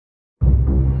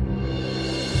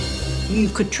You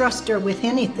could trust her with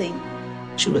anything.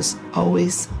 She was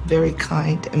always very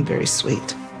kind and very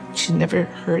sweet. She never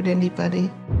hurt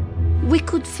anybody. We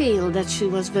could feel that she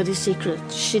was very secret.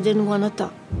 She didn't want to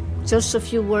talk. Just a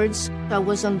few words. I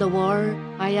was on the war.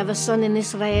 I have a son in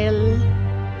Israel.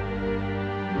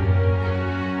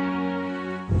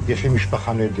 יש לי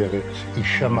משפחה נהדרת,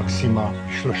 אישה מקסימה,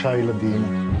 3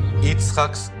 ילדים.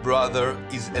 Yitzhak's brother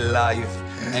is alive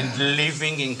and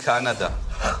living in Canada.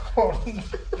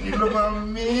 אני לא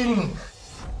מאמין.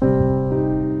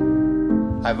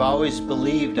 I've always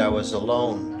believed I was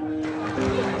alone.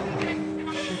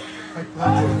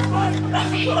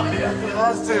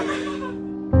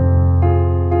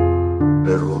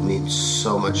 It will mean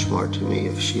so much more to me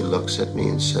if she looks at me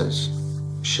and says,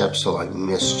 Shepsel, I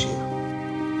missed you.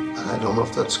 And I don't know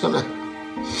if that's gonna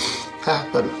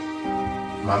happen.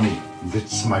 Mommy,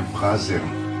 that's my brother.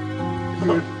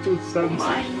 Your 2 sons.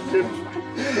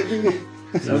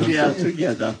 So we are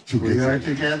together. We are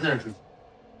together.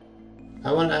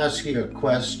 I want to ask you a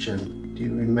question. Do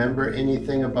you remember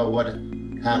anything about what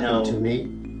happened to me?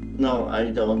 No, I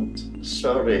don't.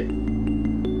 Sorry.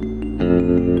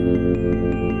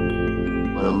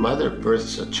 When a mother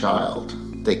births a child,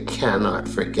 they cannot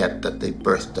forget that they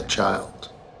birthed a child.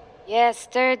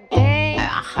 Yesterday.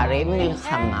 אחרי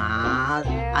מלחמה,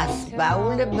 אז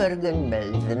באו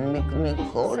לברגן-בלזן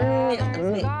מכל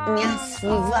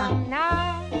מהסביבה.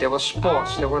 There was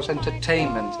sports, there was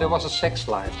entertainment, there was a sex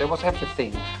life, there was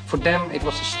everything. For them, it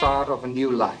was the start of a new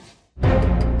life.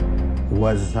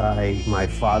 Was I my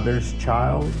father's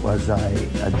child? Was I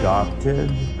adopted?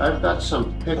 I've got some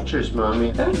pictures, Mommy.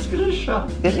 That's Grisha.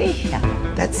 Grisha.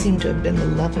 That seemed to have been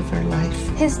the love of her life.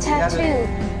 His tattoo.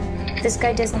 This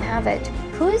guy doesn't have it.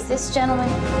 Who is this gentleman?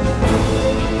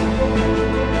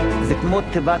 זה כמו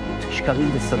תיבת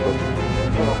שקרים בשדות.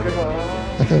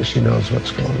 I think she knows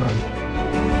what's going on.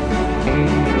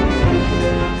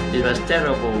 It was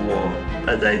terrible war,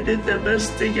 but I did the best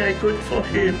thing I could for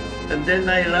him. And then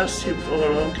I lost him for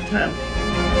a long time.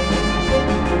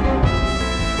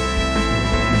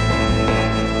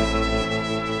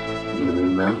 You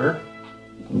remember?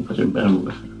 I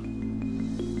remember.